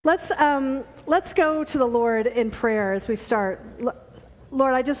Let's go to the Lord in prayer as we start.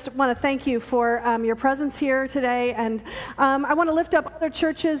 Lord, I just want to thank you for your presence here today, and I want to lift up other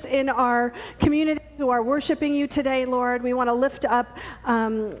churches in our community who are worshiping you today, Lord. We want to lift up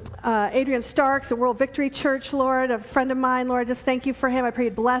Adrian Starks, a World Victory Church, Lord, a friend of mine, Lord. Just thank you for him. I pray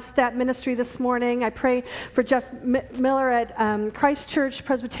you'd bless that ministry this morning. I pray for Jeff Miller at Christ Church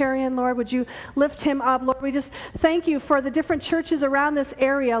Presbyterian, Lord. Would you lift him up, Lord? We just thank you for the different churches around this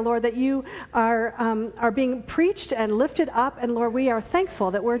area, Lord, that you are being preached and lifted up, and Lord, we are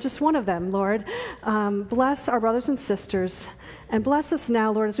thankful that we're just one of them, Lord. Bless our brothers and sisters, and bless us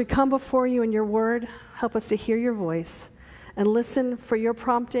now, Lord, as we come before you in your word. Help us to hear your voice and listen for your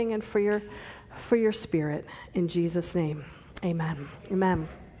prompting and for your spirit. In Jesus' name, amen. Amen.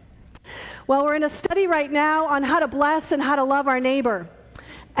 Well, we're in a study right now on how to bless and how to love our neighbor.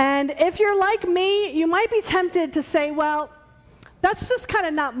 And if you're like me, you might be tempted to say, well, that's just kind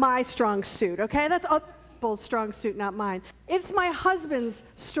of not my strong suit, okay? That's other people's strong suit, not mine. It's my husband's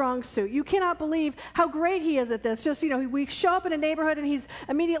strong suit. You cannot believe how great he is at this. Just, we show up in a neighborhood and he's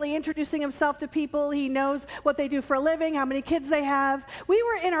immediately introducing himself to people. He knows what they do for a living, how many kids they have. We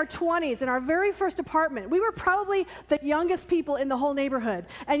were in our 20s in our very first apartment. We were probably the youngest people in the whole neighborhood.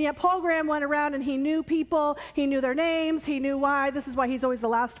 And yet Paul Graham went around and he knew people. He knew their names. He knew why. This is why he's always the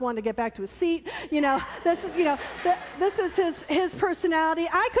last one to get back to his seat. This is his personality.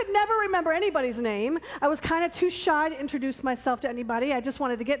 I could never remember anybody's name. I was kind of too shy to introduce myself to anybody. I just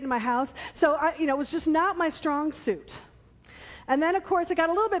wanted to get into my house. So, it was just not my strong suit. And then, of course, it got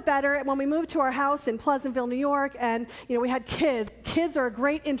a little bit better when we moved to our house in Pleasantville, New York, and, we had kids. Kids are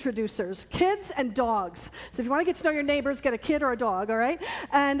great introducers. Kids and dogs. So if you want to get to know your neighbors, get a kid or a dog, all right?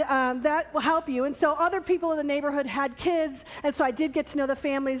 And that will help you. And so other people in the neighborhood had kids, and so I did get to know the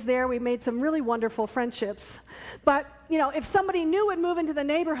families there. We made some really wonderful friendships. But, if somebody new would move into the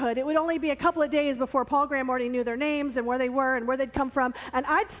neighborhood, it would only be a couple of days before Paul Graham already knew their names and where they were and where they'd come from. And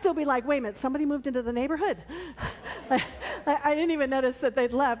I'd still be like, wait a minute, somebody moved into the neighborhood? I didn't even notice that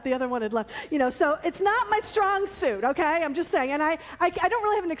they'd left. The other one had left. So it's not my strong suit, okay? I'm just saying. And I don't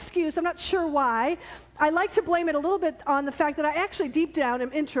really have an excuse. I'm not sure why. I like to blame it a little bit on the fact that I actually deep down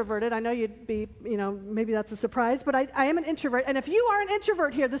am introverted. I know you'd be, maybe that's a surprise, but I am an introvert. And if you are an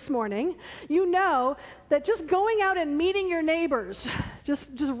introvert here this morning, you know that just going out and meeting your neighbors, just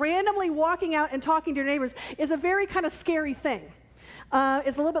randomly walking out and talking to your neighbors is a very kind of scary thing.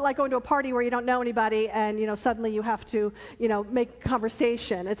 It's a little bit like going to a party where you don't know anybody and, suddenly you have to, make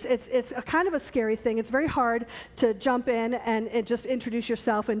conversation. It's a kind of a scary thing. It's very hard to jump in and just introduce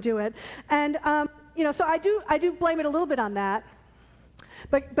yourself and do it. And, so I do blame it a little bit on that.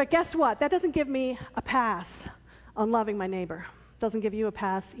 But guess what? That doesn't give me a pass on loving my neighbor. Doesn't give you a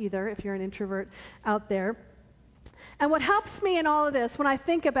pass either if you're an introvert out there. And what helps me in all of this when I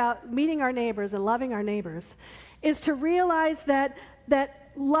think about meeting our neighbors and loving our neighbors is to realize that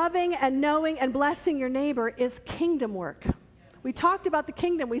loving and knowing and blessing your neighbor is kingdom work. We talked about the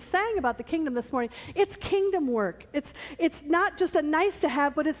kingdom. We sang about the kingdom this morning. It's kingdom work. It's not just a nice to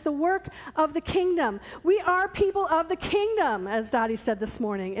have, but it's the work of the kingdom. We are people of the kingdom, as Dottie said this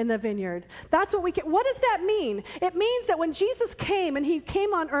morning in the vineyard. That's what we can. What does that mean? It means that when Jesus came, and he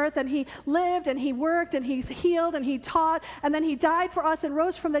came on earth, and he lived, and he worked, and he healed, and he taught, and then he died for us and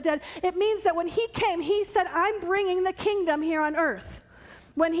rose from the dead, it means that when he came, he said, I'm bringing the kingdom here on earth.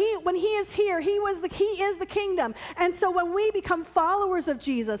 When he is here, he is the kingdom. And so when we become followers of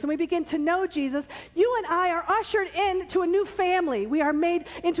Jesus and we begin to know Jesus, you and I are ushered into a new family. We are made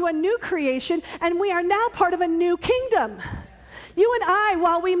into a new creation, and we are now part of a new kingdom. You and I,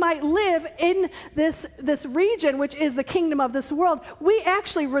 while we might live in this region, which is the kingdom of this world, we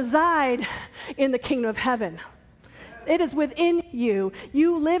actually reside in the kingdom of heaven. It is within you.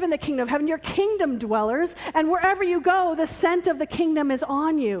 You live in the kingdom of heaven. You're kingdom dwellers, and wherever you go, the scent of the kingdom is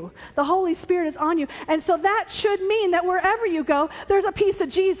on you. The Holy Spirit is on you. And so that should mean that wherever you go, there's a piece of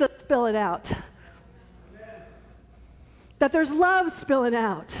Jesus spilling out. That there's love spilling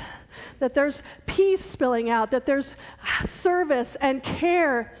out. That there's peace spilling out. That there's service and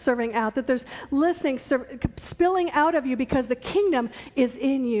care serving out. That there's listening spilling out of you, because the kingdom is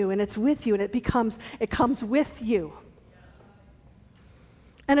in you and it's with you, and it comes with you.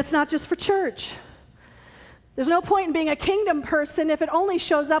 And it's not just for church. There's no point in being a kingdom person if it only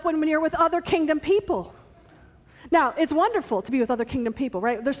shows up when you're with other kingdom people. Now, it's wonderful to be with other kingdom people,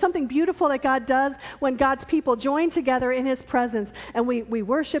 right? There's something beautiful that God does when God's people join together in his presence, and we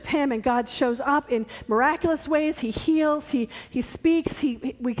worship him, and God shows up in miraculous ways. He heals, he speaks,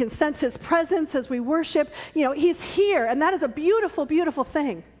 we can sense his presence as we worship. He's here, and that is a beautiful, beautiful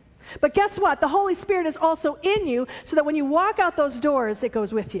thing. But guess what? The Holy Spirit is also in you so that when you walk out those doors, it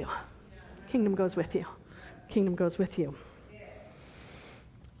goes with you. Kingdom goes with you. Kingdom goes with you.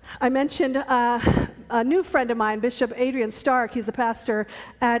 I mentioned a new friend of mine, Bishop Adrian Stark. He's the pastor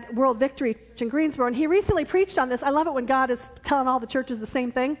at World Victory Church in Greensboro, and he recently preached on this. I love it when God is telling all the churches the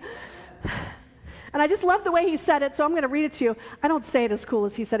same thing. And I just love the way he said it, so I'm going to read it to you. I don't say it as cool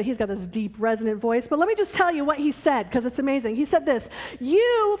as he said it. He's got this deep, resonant voice. But let me just tell you what he said, because it's amazing. He said this: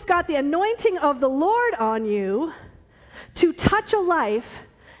 you've got the anointing of the Lord on you to touch a life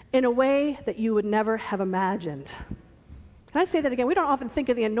in a way that you would never have imagined. Can I say that again? We don't often think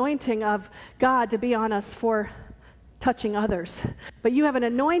of the anointing of God to be on us for touching others. But you have an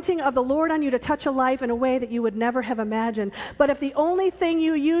anointing of the Lord on you to touch a life in a way that you would never have imagined. But if the only thing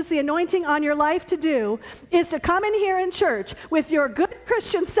you use the anointing on your life to do is to come in here in church with your good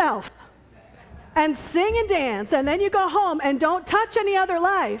Christian self and sing and dance, and then you go home and don't touch any other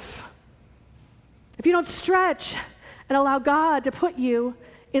life, if you don't stretch and allow God to put you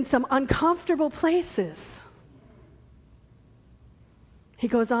in some uncomfortable places, he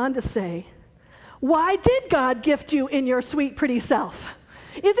goes on to say, why did God gift you in your sweet, pretty self?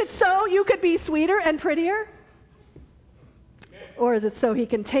 Is it so you could be sweeter and prettier? Or is it so he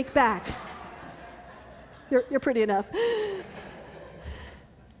can take back? You're pretty enough.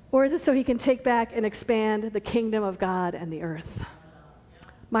 Or is it so he can take back and expand the kingdom of God and the earth?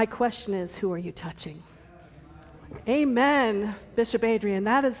 My question is, who are you touching? Amen, Bishop Adrian.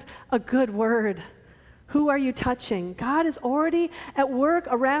 That is a good word. Who are you touching? God is already at work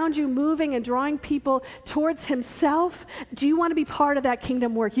around you, moving and drawing people towards himself. Do you want to be part of that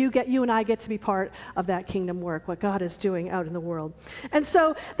kingdom work? You and I get to be part of that kingdom work, what God is doing out in the world. And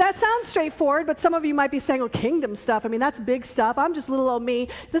so that sounds straightforward, but some of you might be saying, oh, kingdom stuff. I mean, that's big stuff. I'm just little old me.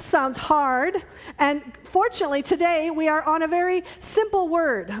 This sounds hard. And fortunately, today we are on a very simple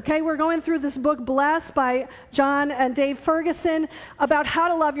word, okay? We're going through this book, Blessed, by John and Dave Ferguson, about how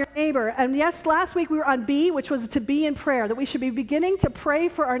to love your neighbor. And yes, last week we were on B, which was to be in prayer, that we should be beginning to pray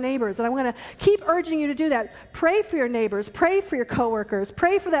for our neighbors. And I'm going to keep urging you to do that. Pray for your neighbors. Pray for your coworkers.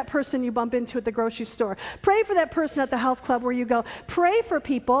 Pray for that person you bump into at the grocery store. Pray for that person at the health club where you go. Pray for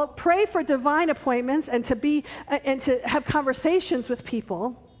people. Pray for divine appointments and to have conversations with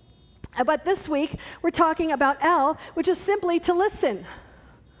people. But this week, we're talking about L, which is simply to listen.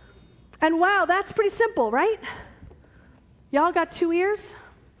 And wow, that's pretty simple, right? Y'all got 2 ears?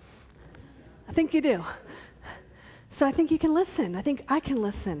 I think you do. So I think you can listen. I think I can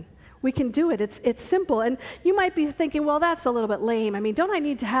listen. We can do it. It's simple. And you might be thinking, well, that's a little bit lame. I mean, don't I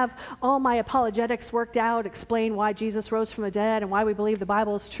need to have all my apologetics worked out, explain why Jesus rose from the dead and why we believe the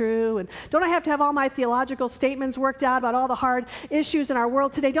Bible is true? And don't I have to have all my theological statements worked out about all the hard issues in our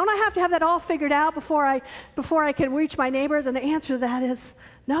world today? Don't I have to have that all figured out before I can reach my neighbors? And the answer to that is,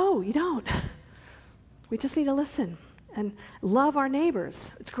 no, you don't. We just need to listen and love our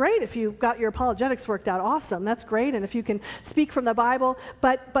neighbors. It's great if you've got your apologetics worked out. Awesome. That's great. And if you can speak from the Bible.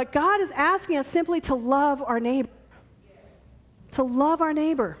 But God is asking us simply to love our neighbor. To love our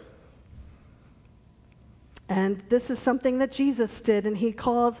neighbor. And this is something that Jesus did, and he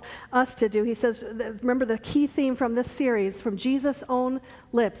calls us to do. He says, remember the key theme from this series, from Jesus' own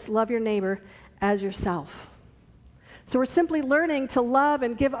lips, love your neighbor as yourself. So we're simply learning to love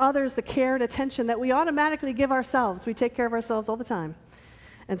and give others the care and attention that we automatically give ourselves. We take care of ourselves all the time.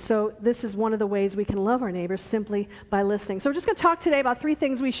 And so this is one of the ways we can love our neighbors, simply by listening. So we're just going to talk today about 3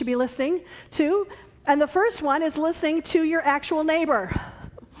 things we should be listening to. And the first one is listening to your actual neighbor.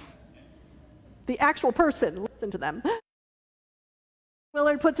 The actual person. Listen to them.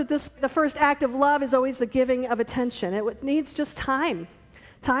 Willard puts it this way: the first act of love is always the giving of attention. It needs just time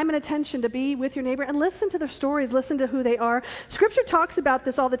and attention to be with your neighbor and listen to their stories, listen to who they are. Scripture talks about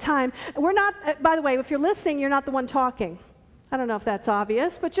this all the time. We're not, by the way, if you're listening, you're not the one talking. I don't know if that's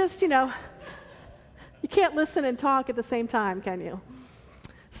obvious, but just, you can't listen and talk at the same time, can you?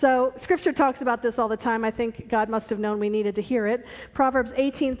 So Scripture talks about this all the time. I think God must have known we needed to hear it. Proverbs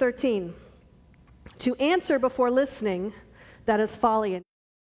 18:13. To answer before listening, that is folly.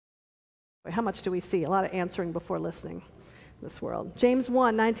 How much do we see? A lot of answering before listening. This world. James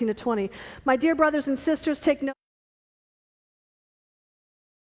 1:19-20. My dear brothers and sisters, take note.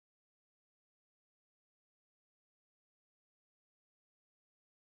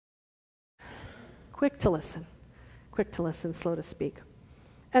 Quick to listen, slow to speak.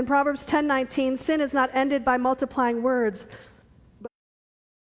 And Proverbs 10:19, sin is not ended by multiplying words, but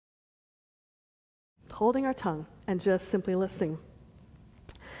holding our tongue and just simply listening.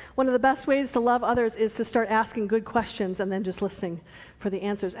 one of the best ways to love others is to start asking good questions and then just listening for the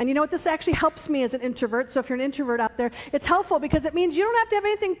answers. And you know what? This actually helps me as an introvert. So if you're an introvert out there, it's helpful because it means you don't have to have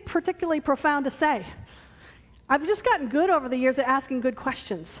anything particularly profound to say. I've just gotten good over the years at asking good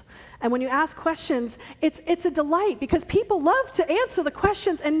questions. And when you ask questions, it's a delight because people love to answer the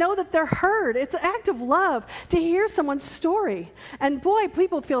questions and know that they're heard. It's an act of love to hear someone's story. And boy,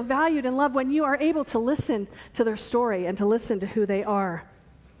 people feel valued and loved when you are able to listen to their story and to listen to who they are.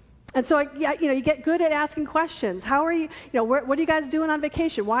 And so, you get good at asking questions. How are you, what are you guys doing on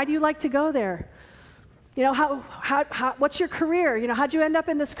vacation? Why do you like to go there? What's your career? How'd you end up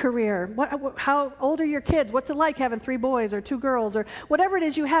in this career? How old are your kids? What's it like having 3 boys or 2 girls or whatever it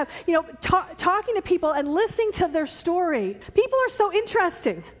is you have? Talking to people and listening to their story. People are so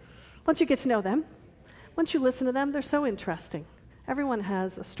interesting once you get to know them. Once you listen to them, they're so interesting. Everyone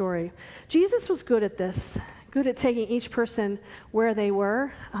has a story. Jesus was good at this, good at taking each person where they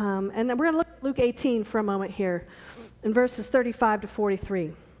were. And then we're going to look at Luke 18 for a moment here in verses 35 to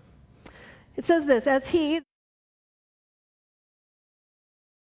 43. It says this, and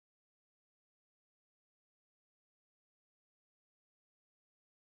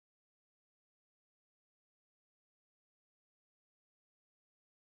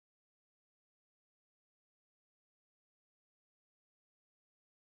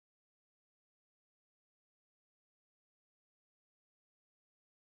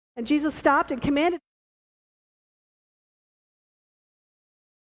Jesus stopped and commanded.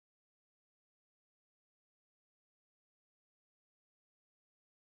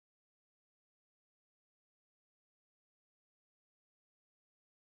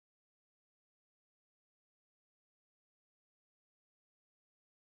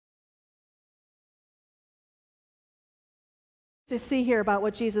 To see here about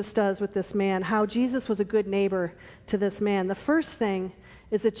what Jesus does with this man, how Jesus was a good neighbor to this man. The first thing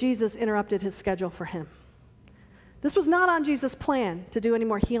is that Jesus interrupted his schedule for him. This was not on Jesus' plan to do any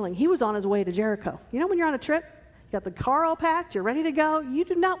more healing. He was on his way to Jericho. When you're on a trip, you got the car all packed, you're ready to go, you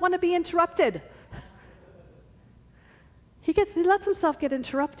do not want to be interrupted. He lets himself get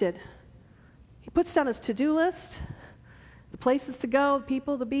interrupted. He puts down his to-do list, the places to go, the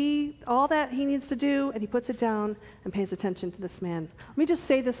people to be, all that he needs to do, and he puts it down and pays attention to this man. Let me just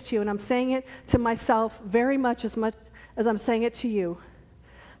say this to you, and I'm saying it to myself very much as I'm saying it to you.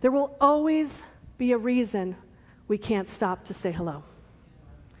 There will always be a reason we can't stop to say hello.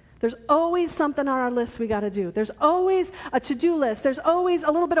 There's always something on our list we got to do. There's always a to-do list. There's always a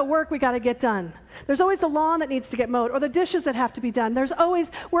little bit of work we got to get done. There's always the lawn that needs to get mowed or the dishes that have to be done. There's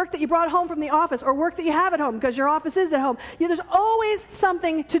always work that you brought home from the office or work that you have at home because your office is at home. There's always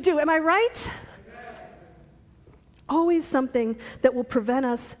something to do. Am I right? Always something that will prevent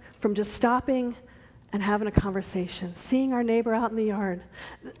us from just stopping and having a conversation, seeing our neighbor out in the yard.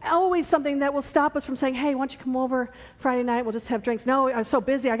 Always something that will stop us from saying, hey, why don't you come over Friday night, we'll just have drinks. No, I'm so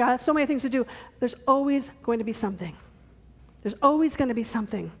busy, I got so many things to do. There's always going to be something. There's always going to be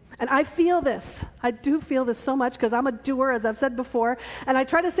something. And I feel this. I do feel this so much because I'm a doer, as I've said before. And I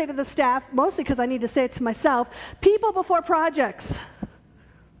try to say to the staff, mostly because I need to say it to myself, people before projects.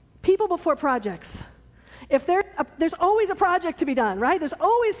 People before projects. If there's always a project to be done, right? There's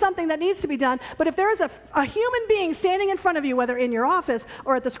always something that needs to be done. But if there is a human being standing in front of you, whether in your office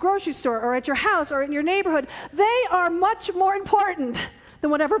or at this grocery store or at your house or in your neighborhood, they are much more important than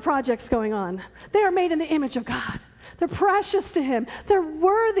whatever project's going on. They are made in the image of God. They're precious to Him. They're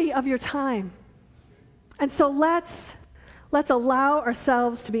worthy of your time. And so let's allow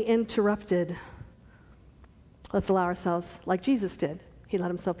ourselves to be interrupted. Let's allow ourselves, like Jesus did. He let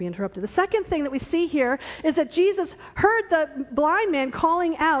himself be interrupted. The second thing that we see here is that Jesus heard the blind man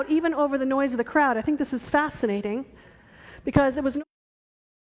calling out even over the noise of the crowd. I think this is fascinating because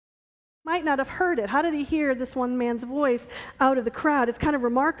might not have heard it. How did he hear this one man's voice out of the crowd? It's kind of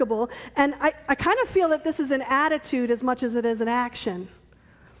remarkable. And I kind of feel that this is an attitude as much as it is an action.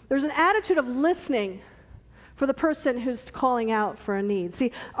 There's an attitude of listening for the person who's calling out for a need.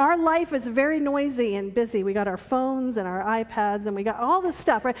 See, our life is very noisy and busy. We got our phones and our iPads and we got all this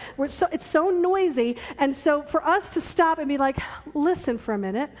stuff, right? It's so noisy. And so for us to stop and be like, listen for a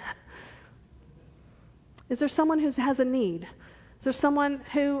minute. Is there someone who has a need? Is there someone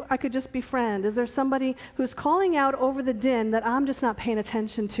who I could just befriend? Is there somebody who's calling out over the din that I'm just not paying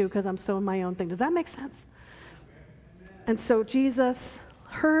attention to because I'm so in my own thing? Does that make sense? And so Jesus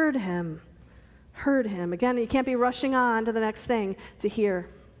heard him. Again, you can't be rushing on to the next thing to hear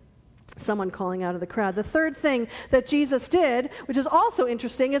someone calling out of the crowd. The third thing that Jesus did, which is also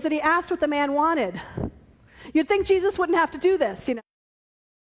interesting, is that he asked what the man wanted. You'd think Jesus wouldn't have to do this,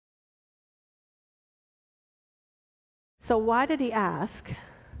 So why did he ask?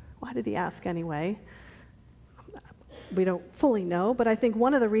 Why did he ask anyway? We don't fully know, but I think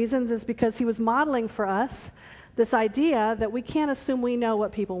one of the reasons is because he was modeling for us this idea that we can't assume we know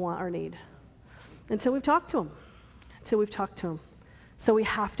what people want or need until we've talked to them. So we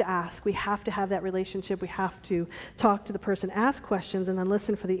have to ask. We have to have that relationship. We have to talk to the person, ask questions, and then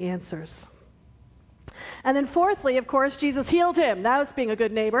listen for the answers. And then fourthly, of course, Jesus healed him. That was being a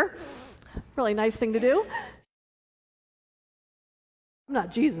good neighbor. Really nice thing to do. I'm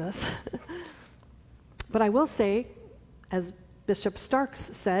not Jesus. But I will say, as Bishop Starks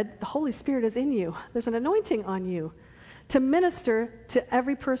said, the Holy Spirit is in you. There's an anointing on you to minister to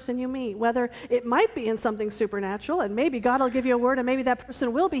every person you meet, whether it might be in something supernatural, and maybe God will give you a word, and maybe that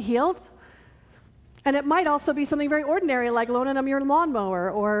person will be healed. And it might also be something very ordinary, like loaning them your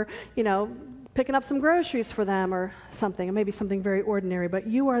lawnmower, or, picking up some groceries for them or something. It may be something very ordinary, but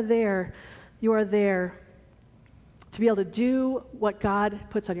you are there to be able to do what God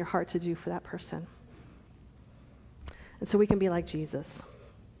puts on your heart to do for that person. And so we can be like Jesus.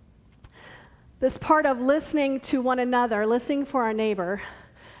 This part of listening to one another, listening for our neighbor,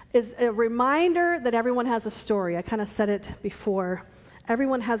 is a reminder that everyone has a story. I kind of said it before.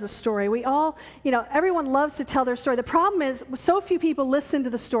 Everyone has a story. We all, everyone loves to tell their story. The problem is so few people listen to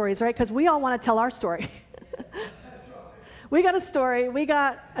the stories, right? Because we all want to tell our story. We got a story, we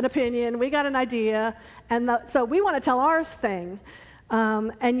got an opinion, we got an idea, and so we want to tell our thing.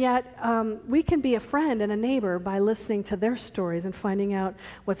 And yet, we can be a friend and a neighbor by listening to their stories and finding out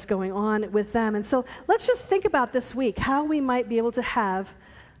what's going on with them. And so let's just think about this week, how we might be able to have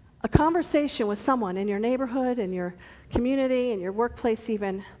a conversation with someone in your neighborhood, in your community, in your workplace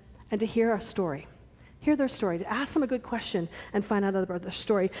even, and to hear a story. Hear their story, to ask them a good question and find out about their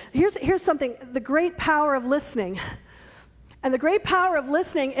story. Here's something, the great power of listening. And the great power of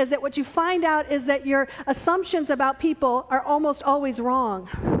listening is that what you find out is that your assumptions about people are almost always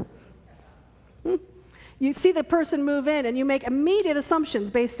wrong. You see the person move in and you make immediate assumptions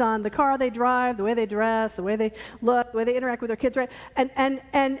based on the car they drive, the way they dress, the way they look, the way they interact with their kids, right?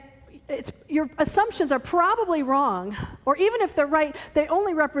 And your assumptions are probably wrong, or even if they're right, they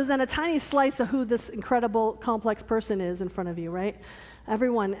only represent a tiny slice of who this incredible, complex person is in front of you, right?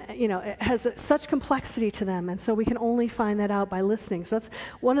 Everyone, has such complexity to them, and so we can only find that out by listening. So that's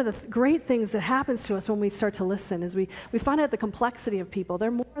one of the great things that happens to us when we start to listen, is we find out the complexity of people.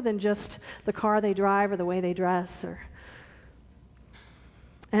 They're more than just the car they drive or the way they dress.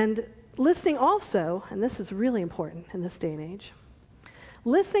 And listening also, and this is really important in this day and age,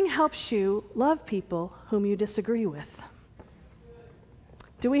 listening helps you love people whom you disagree with.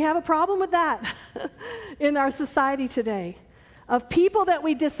 Do we have a problem with that in our society today? Of people that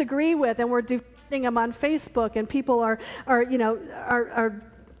we disagree with, and we're defending them on Facebook, and people are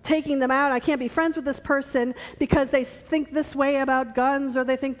taking them out. I can't be friends with this person because they think this way about guns, or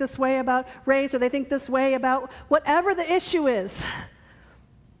they think this way about race, or they think this way about whatever the issue is.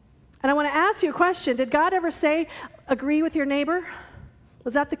 And I want to ask you a question. Did God ever say, agree with your neighbor?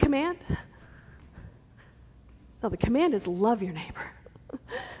 Was that the command? No, the command is love your neighbor.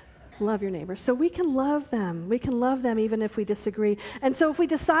 Love your neighbor. So we can love them. We can love them even if we disagree. And so if we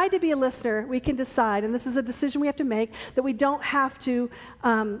decide to be a listener, we can decide, and this is a decision we have to make, that we don't have to,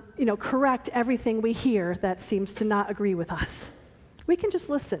 correct everything we hear that seems to not agree with us. We can just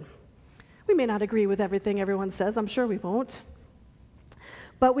listen. We may not agree with everything everyone says. I'm sure we won't.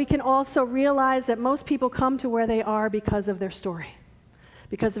 But we can also realize that most people come to where they are because of their story.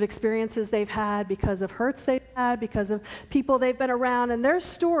 Because of experiences they've had, because of hurts they've had, because of people they've been around, and their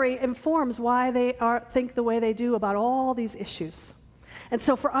story informs why they think the way they do about all these issues. And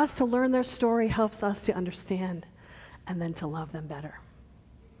so for us to learn their story helps us to understand and then to love them better.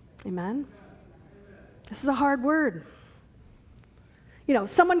 Amen? This is a hard word.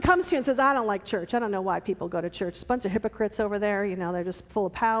 Someone comes to you and says, I don't like church. I don't know why people go to church. It's a bunch of hypocrites over there. They're just full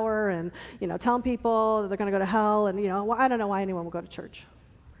of power and, telling people that they're going to go to hell. And, I don't know why anyone will go to church.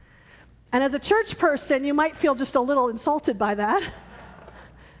 And as a church person, you might feel just a little insulted by that.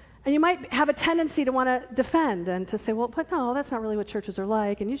 And you might have a tendency to want to defend and to say, well, but no, that's not really what churches are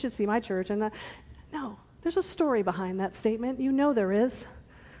like, and you should see my church. And no, there's a story behind that statement. There is.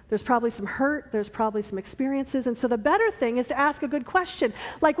 There's probably some hurt. There's probably some experiences. And so the better thing is to ask a good question,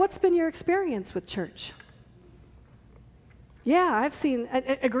 like, what's been your experience with church? Yeah,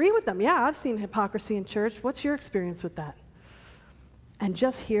 agree with them. Yeah, I've seen hypocrisy in church. What's your experience with that? And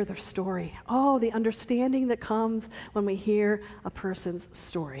just hear their story. Oh, the understanding that comes when we hear a person's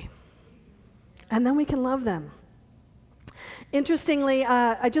story. And then we can love them. Interestingly,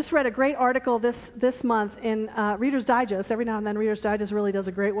 I just read a great article this month in Reader's Digest. Every now and then, Reader's Digest really does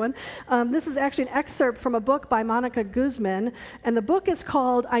a great one. This is actually an excerpt from a book by Monica Guzman, and the book is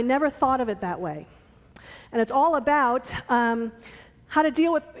called I Never Thought of It That Way. And it's all about how to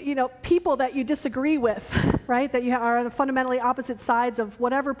deal with, people that you disagree with, right? That you are on fundamentally opposite sides of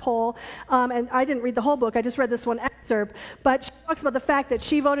whatever pole. And I didn't read the whole book. I just read this one excerpt. But she talks about the fact that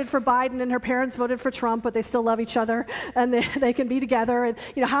she voted for Biden and her parents voted for Trump, but they still love each other and they can be together. And,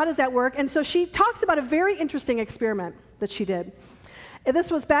 how does that work? And so she talks about a very interesting experiment that she did. And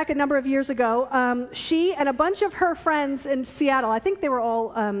this was back a number of years ago. She and a bunch of her friends in Seattle, I think they were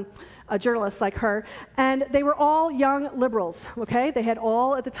all journalists like her, and they were all young liberals, okay? They had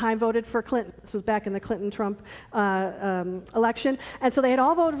all, at the time, voted for Clinton. This was back in the Clinton-Trump election. And so they had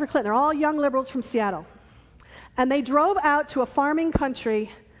all voted for Clinton. They're all young liberals from Seattle. And they drove out to a farming country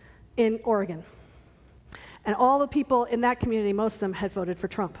in Oregon. And all the people in that community, most of them had voted for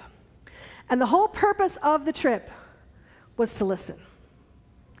Trump. And the whole purpose of the trip was to listen,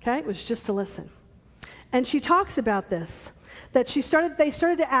 okay? It was just to listen. And she talks about this, that they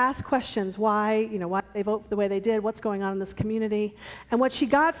started to ask questions, why they vote the way they did, what's going on in this community. And what she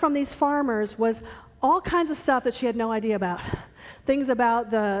got from these farmers was all kinds of stuff that she had no idea about. Things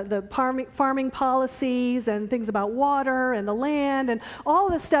about the farming policies and things about water and the land and all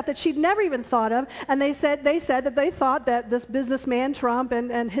this stuff that she'd never even thought of. And they said that they thought that this businessman, Trump,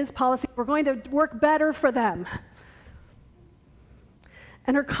 and his policies were going to work better for them.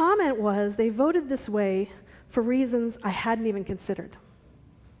 And her comment was, they voted this way for reasons I hadn't even considered.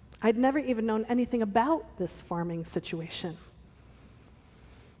 I'd never even known anything about this farming situation.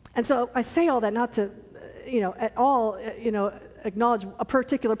 And so I say all that not to, at all, acknowledge a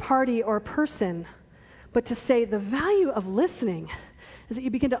particular party or a person, but to say the value of listening is that you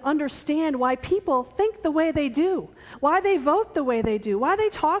begin to understand why people think the way they do, why they vote the way they do, why they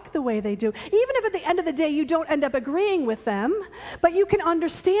talk the way they do. Even if at the end of the day you don't end up agreeing with them, but you can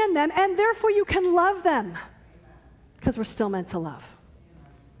understand them, and therefore you can love them. Because we're still meant to love.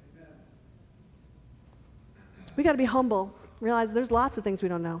 We got to be humble, realize there's lots of things we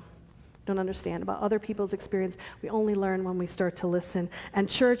don't know, don't understand about other people's experience. We only learn when we start to listen. And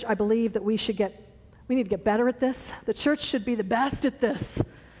church, I believe that we need to get better at this. The church should be the best at this,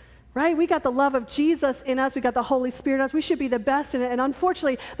 right? We got the love of Jesus in us. We got the Holy Spirit in us. We should be the best in it. And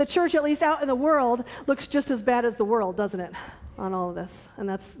unfortunately, the church, at least out in the world, looks just as bad as the world, doesn't it, on all of this? And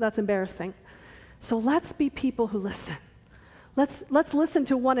that's embarrassing. So let's be people who listen. Let's listen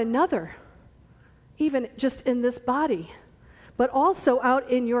to one another, even just in this body, but also out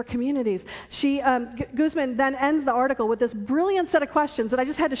in your communities. Guzman then ends the article with this brilliant set of questions that I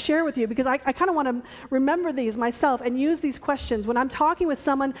just had to share with you because I kind of want to remember these myself and use these questions when I'm talking with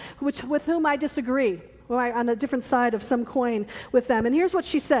someone with whom I disagree, on a different side of some coin with them. And here's what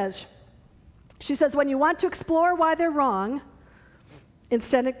she says. She says, when you want to explore why they're wrong,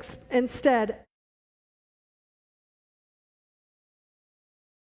 instead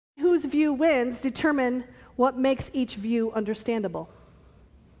whose view wins determine what makes each view understandable.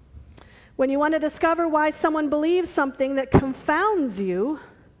 When you want to discover why someone believes something that confounds you,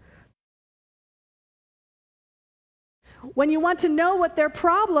 when you want to know what their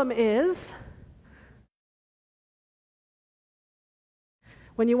problem is,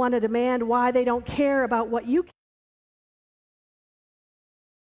 when you want to demand why they don't care about what you care,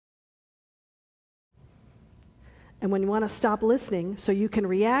 and when you want to stop listening so you can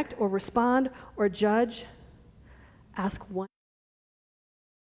react or respond or judge, ask one.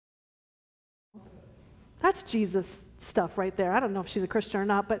 That's Jesus stuff right there. I don't know if she's a Christian or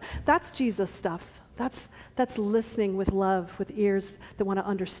not, but that's Jesus stuff. That's listening with love, with ears that want to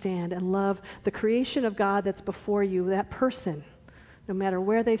understand and love the creation of God that's before you, that person. No matter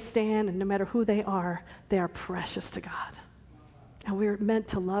where they stand and no matter who they are precious to God. And we're meant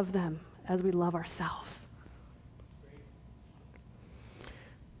to love them as we love ourselves.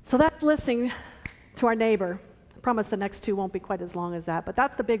 So that's listening to our neighbor. I promise the next two won't be quite as long as that, but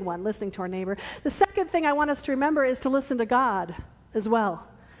that's the big one, listening to our neighbor. The second thing I want us to remember is to listen to God as well.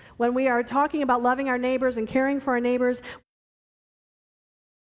 When we are talking about loving our neighbors and caring for our neighbors,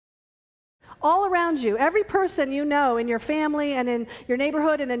 all around you, every person you know in your family and in your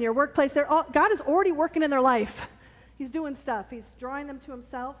neighborhood and in your workplace, God is already working in their life. He's doing stuff. He's drawing them to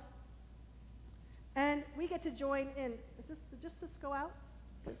himself. And we get to join in. Did this go out?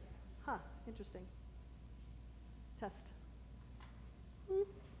 Huh, interesting. Test. It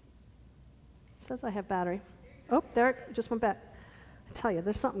says I have battery. Oh, there it just went back. I tell you,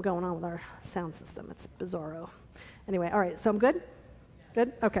 there's something going on with our sound system. It's bizarro. Anyway, all right, so I'm good?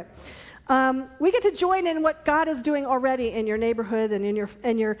 Good? Okay. We get to join in what God is doing already in your neighborhood and in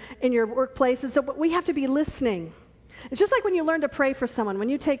your workplaces. So we have to be listening. It's just like when you learn to pray for someone.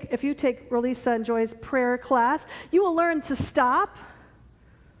 If you take Rolisa and Joy's prayer class, you will learn to stop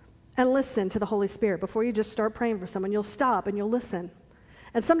and listen to the Holy Spirit. Before you just start praying for someone, you'll stop and you'll listen.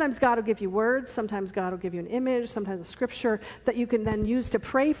 And sometimes God will give you words, sometimes God will give you an image, sometimes a scripture that you can then use to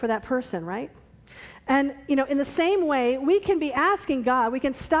pray for that person, right? And, in the same way, we can be asking God, we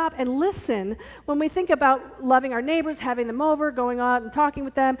can stop and listen when we think about loving our neighbors, having them over, going out and talking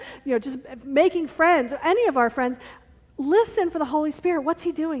with them, just making friends, or any of our friends. Listen for the Holy Spirit. What's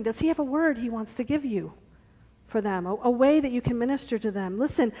he doing? Does he have a word he wants to give you for them, a way that you can minister to them?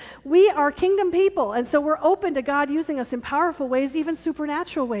 Listen, we are kingdom people, and so we're open to God using us in powerful ways, even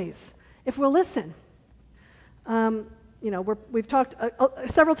supernatural ways, if we'll listen. We've talked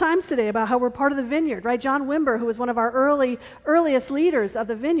several times today about how we're part of the Vineyard, right? John Wimber, who was one of our earliest leaders of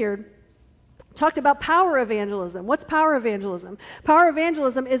the Vineyard, talked about power evangelism. What's power evangelism? Power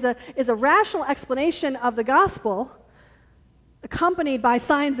evangelism is a rational explanation of the gospel accompanied by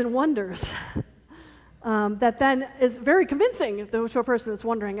signs and wonders. That then is very convincing to a person that's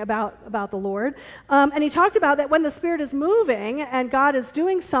wondering about the Lord. And he talked about that when the Spirit is moving and God is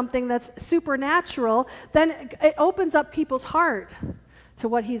doing something that's supernatural, then it opens up people's heart to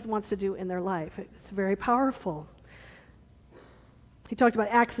what he wants to do in their life. It's very powerful. He talked about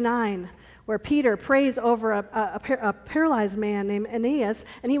Acts 9, where Peter prays over a paralyzed man named Aeneas,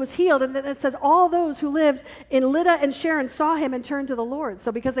 and he was healed. And then it says all those who lived in Lydda and Sharon saw him and turned to the Lord.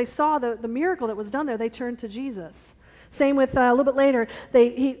 So because they saw the miracle that was done there, they turned to Jesus. Same with a little bit later,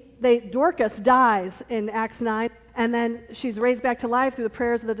 Dorcas dies in Acts 9, and then she's raised back to life through the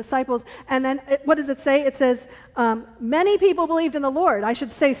prayers of the disciples. And then what does it say? It says, many people believed in the Lord. I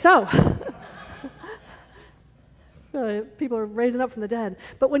should say so. People are raising up from the dead.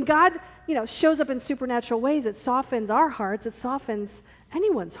 But when God, shows up in supernatural ways, it softens our hearts. It softens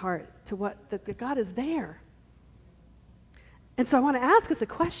anyone's heart to that God is there. And so I want to ask us a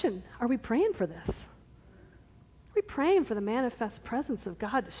question. Are we praying for this? Are we praying for the manifest presence of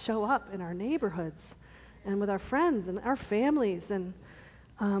God to show up in our neighborhoods and with our friends and our families and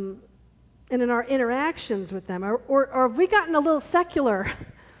in our interactions with them? Or have we gotten a little secular?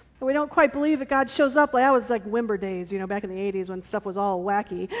 We don't quite believe that God shows up. That was like Wimber days, back in the 80s when stuff was all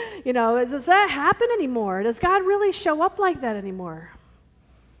wacky. Does that happen anymore? Does God really show up like that anymore?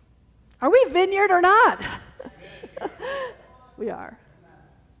 Are we Vineyard or not? We are.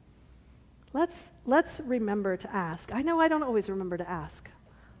 Let's remember to ask. I know I don't always remember to ask.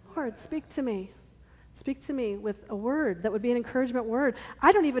 Lord, speak to me. Speak to me with a word that would be an encouragement word.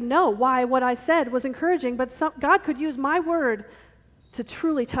 I don't even know why what I said was encouraging, but God could use my word to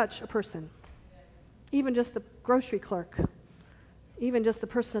truly touch a person, even just the grocery clerk, even just the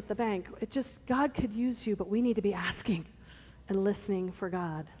person at the bank. God could use you, but we need to be asking and listening for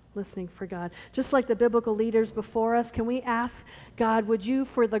God. Just like the biblical leaders before us, can we ask God, would you,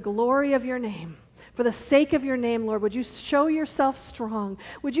 for the glory of your name, for the sake of your name, Lord, would you show yourself strong?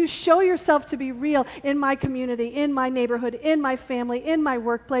 Would you show yourself to be real in my community, in my neighborhood, in my family, in my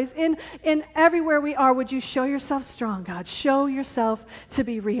workplace, in everywhere we are? Would you show yourself strong, God? Show yourself to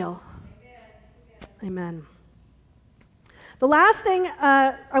be real. Amen. The last thing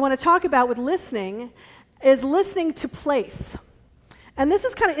I want to talk about with listening is listening to place. And this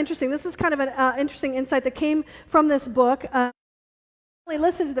is kind of interesting. This is kind of an interesting insight that came from this book. We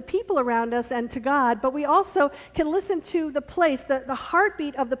listen to the people around us and to God, but we also can listen to the place, the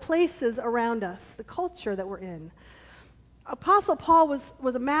heartbeat of the places around us, the culture that we're in. Apostle Paul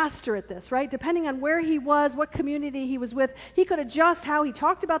was a master at this, right? Depending on where he was, what community he was with, he could adjust how he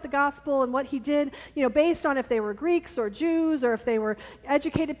talked about the gospel and what he did, based on if they were Greeks or Jews or if they were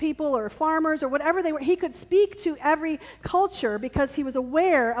educated people or farmers or whatever they were. He could speak to every culture because he was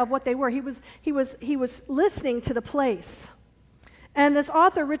aware of what they were. He was listening to the place. And this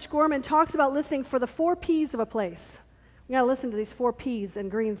author, Rich Gorman, talks about listening for the 4 P's of a place. We got to listen to these 4 P's in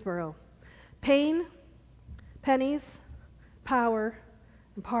Greensboro: pain, pennies, power,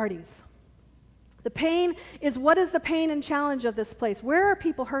 and parties. The pain is, what is the pain and challenge of this place? Where are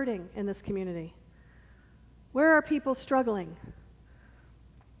people hurting in this community? Where are people struggling?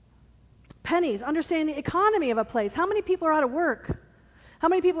 Pennies, understand the economy of a place. How many people are out of work? How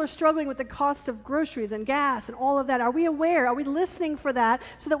many people are struggling with the cost of groceries and gas and all of that? Are we aware? Are we listening for that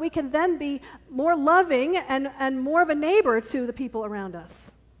so that we can then be more loving and more of a neighbor to the people around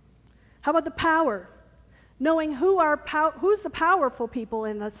us? How about the power? Knowing who's the powerful people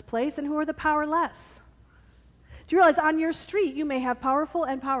in this place and who are the powerless. Do you realize on your street you may have powerful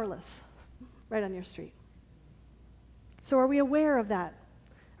and powerless right on your street? So are we aware of that?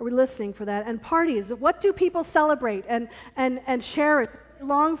 Are we listening for that? And parties, what do people celebrate and share,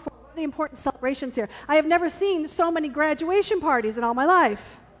 long for? What are the important celebrations here? I have never seen so many graduation parties in all my life.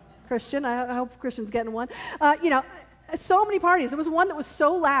 Christian, I hope Christian's getting one. So many parties. There was one that was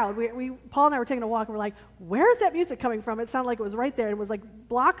so loud. Paul and I were taking a walk, and we're like, where's that music coming from? It sounded like it was right there. It was like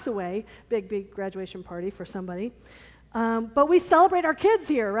blocks away. Big graduation party for somebody. But we celebrate our kids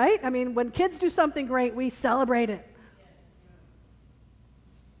here, right? I mean, when kids do something great, we celebrate it.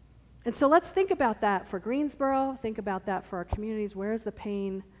 And so let's think about that for Greensboro. Think about that for our communities. Where's the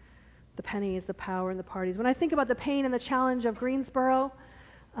pain, the pennies, the power, and the parties? When I think about the pain and the challenge of Greensboro,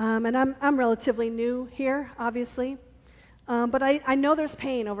 and I'm relatively new here, obviously, but I know there's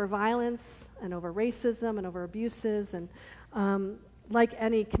pain over violence and over racism and over abuses and like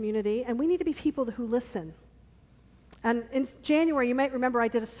any community, and we need to be people who listen. And in January, you might remember I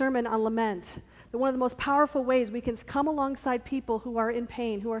did a sermon on lament. That one of the most powerful ways we can come alongside people who are in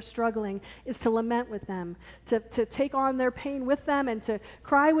pain, who are struggling, is to lament with them, to take on their pain with them and to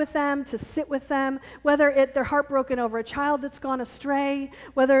cry with them, to sit with them, whether they're heartbroken over a child that's gone astray,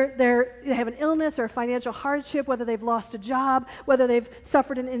 whether they have an illness or a financial hardship, whether they've lost a job, whether they've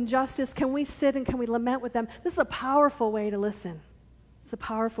suffered an injustice. Can we sit and can we lament with them? This is a powerful way to listen. It's a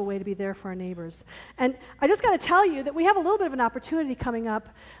powerful way to be there for our neighbors. And I just got to tell you that we have a little bit of an opportunity coming up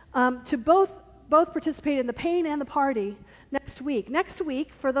to both participate in the pain and the party next week. Next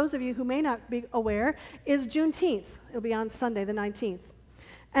week, for those of you who may not be aware, is Juneteenth. It'll be on Sunday, the 19th.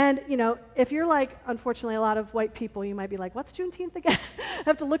 And, if you're like, unfortunately, a lot of white people, you might be like, what's Juneteenth again? I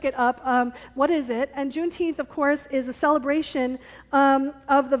have to look it up. What is it? And Juneteenth, of course, is a celebration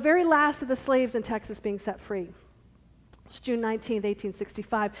of the very last of the slaves in Texas being set free. It's June 19th,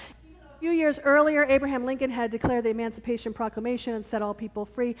 1865. A few years earlier, Abraham Lincoln had declared the Emancipation Proclamation and set all people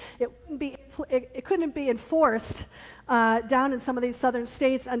free. It couldn't be enforced down in some of these southern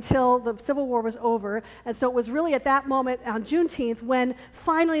states until the Civil War was over. And so it was really at that moment on Juneteenth when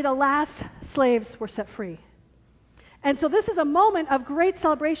finally the last slaves were set free. And so this is a moment of great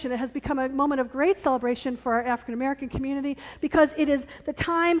celebration. It has become a moment of great celebration for our African American community because it is the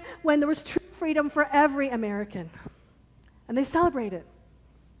time when there was true freedom for every American. And they celebrate it.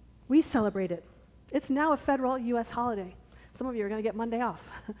 We celebrate it. It's now a federal U.S. holiday. Some of you are going to get Monday off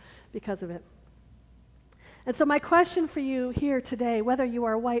because of it. And so my question for you here today, whether you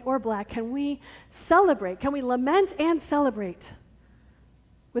are white or black, can we celebrate? Can we lament and celebrate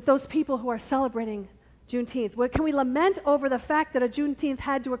with those people who are celebrating Juneteenth? Can we lament over the fact that a Juneteenth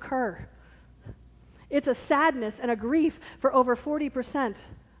had to occur? It's a sadness and a grief for over 40%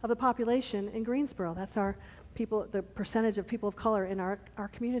 of the population in Greensboro. That's our people, the percentage of people of color in our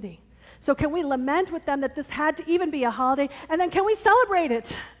community. So can we lament with them that this had to even be a holiday? And then can we celebrate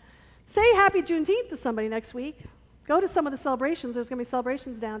it? Say Happy Juneteenth to somebody next week. Go to some of the celebrations. There's going to be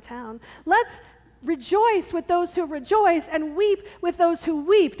celebrations downtown. Let's rejoice with those who rejoice and weep with those who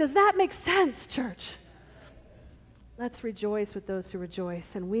weep. Does that make sense, church? Let's rejoice with those who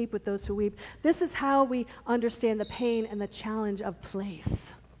rejoice and weep with those who weep. This is how we understand the pain and the challenge of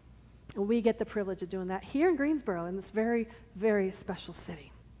place. And we get the privilege of doing that here in Greensboro, in this very, very special city.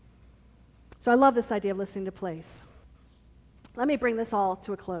 So I love this idea of listening to place. Let me bring this all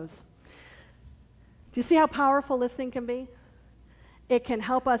to a close. Do you see how powerful listening can be? It can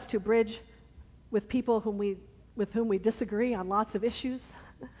help us to bridge with people with whom we disagree on lots of issues.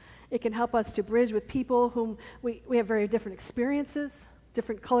 It can help us to bridge with people whom we have very different experiences,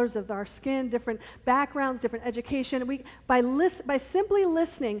 different colors of our skin, different backgrounds, different education. By simply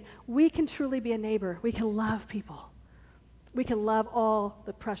listening, we can truly be a neighbor. We can love people. We can love all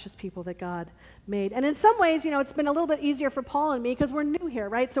the precious people that God made. And in some ways, it's been a little bit easier for Paul and me because we're new here,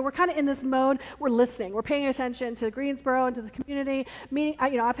 right? So we're kind of in this mode. We're listening. We're paying attention to Greensboro and to the community.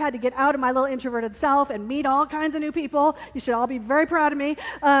 I've had to get out of my little introverted self and meet all kinds of new people. You should all be very proud of me.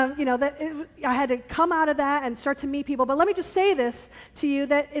 I had to come out of that and start to meet people. But let me just say this to you,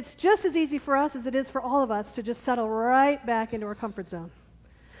 that it's just as easy for us as it is for all of us to just settle right back into our comfort zone.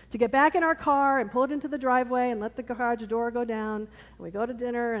 To get back in our car and pull it into the driveway and let the garage door go down, and we go to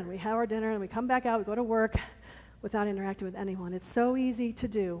dinner, and we have our dinner, and we come back out, we go to work without interacting with anyone. It's so easy to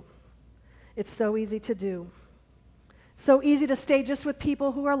do. It's so easy to do. So easy to stay just with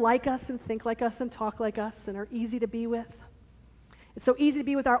people who are like us and think like us and talk like us and are easy to be with. It's so easy to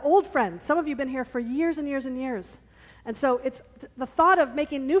be with our old friends. Some of you have been here for years and years and years. And so it's the thought of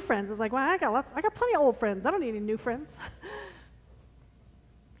making new friends is like, well, I got plenty of old friends. I don't need any new friends.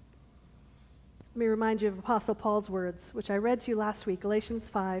 Let me remind you of Apostle Paul's words, which I read to you last week, Galatians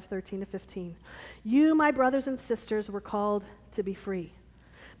 5:13-15. You, my brothers and sisters, were called to be free.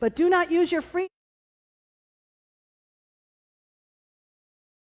 But do not use your freedom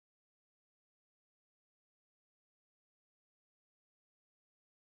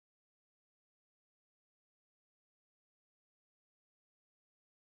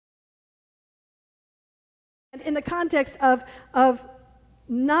in the context of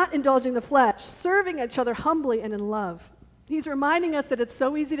not indulging the flesh, serving each other humbly and in love. He's reminding us that it's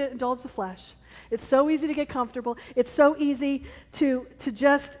so easy to indulge the flesh. It's so easy to get comfortable. It's so easy to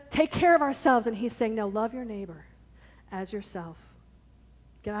just take care of ourselves. And he's saying, no, love your neighbor as yourself.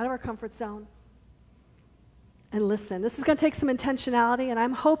 Get out of our comfort zone and listen. This is going to take some intentionality, and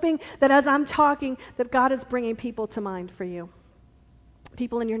I'm hoping that as I'm talking, that God is bringing people to mind for you.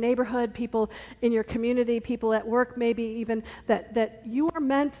 People in your neighborhood, people in your community, people at work maybe even, that you are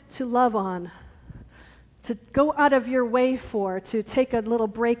meant to love on, to go out of your way for, to take a little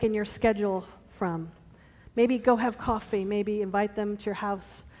break in your schedule from. Maybe go have coffee, maybe invite them to your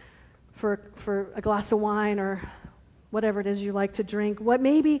house for a glass of wine or whatever it is you like to drink.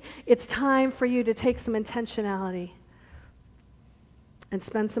 Maybe it's time for you to take some intentionality and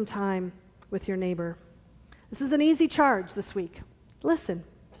spend some time with your neighbor. This is an easy charge this week. Listen.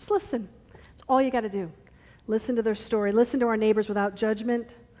 Just listen. It's all you got to do. Listen to their story. Listen to our neighbors without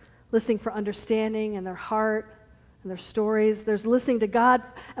judgment, listening for understanding in their heart and their stories. There's listening to God.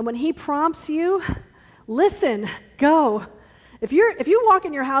 And when he prompts you, listen, go. If you walk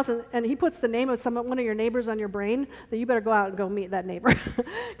in your house and he puts the name of one of your neighbors on your brain, then you better go out and go meet that neighbor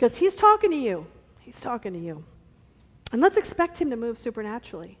because he's talking to you. He's talking to you. And let's expect him to move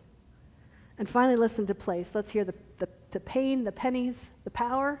supernaturally. And finally, listen to place. Let's hear the pain, the pennies, the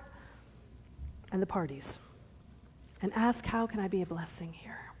power, and the parties. And ask, how can I be a blessing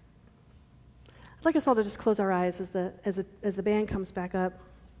here? I'd like us all to just close our eyes as the band comes back up.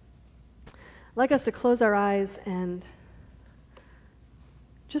 I'd like us to close our eyes and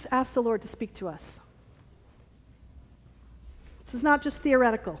just ask the Lord to speak to us. This is not just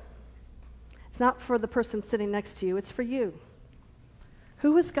theoretical. It's not for the person sitting next to you. It's for you.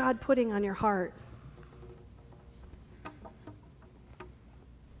 Who is God putting on your heart?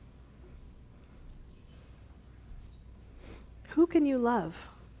 Who can you love?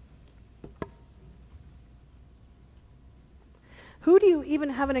 Who do you even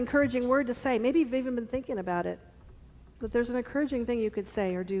have an encouraging word to say? Maybe you've even been thinking about it, but there's an encouraging thing you could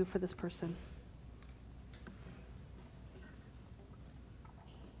say or do for this person.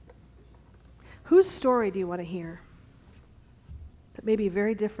 Whose story do you want to hear that may be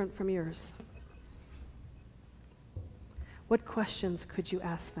very different from yours? What questions could you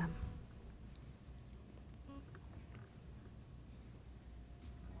ask them?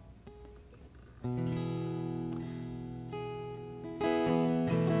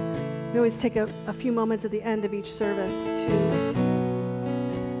 We always take a few moments at the end of each service to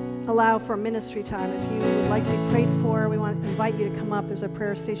allow for ministry time. If you would like to be prayed for, we want to invite you to come up. There's a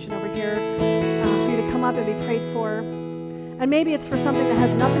prayer station over here for you to come up and be prayed for. And maybe it's for something that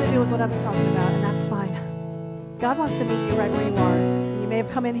has nothing to do with what I'm talking about, and that's fine. God wants to meet you right where you are. You may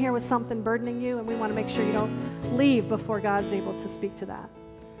have come in here with something burdening you, and we want to make sure you don't leave before God's able to speak to that.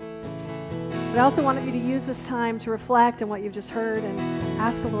 But I also want you to use this time to reflect on what you've just heard and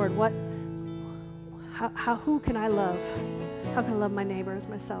ask the Lord, who can I love? How can I love my neighbor as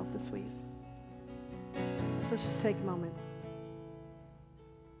myself this week? So let's just take a moment.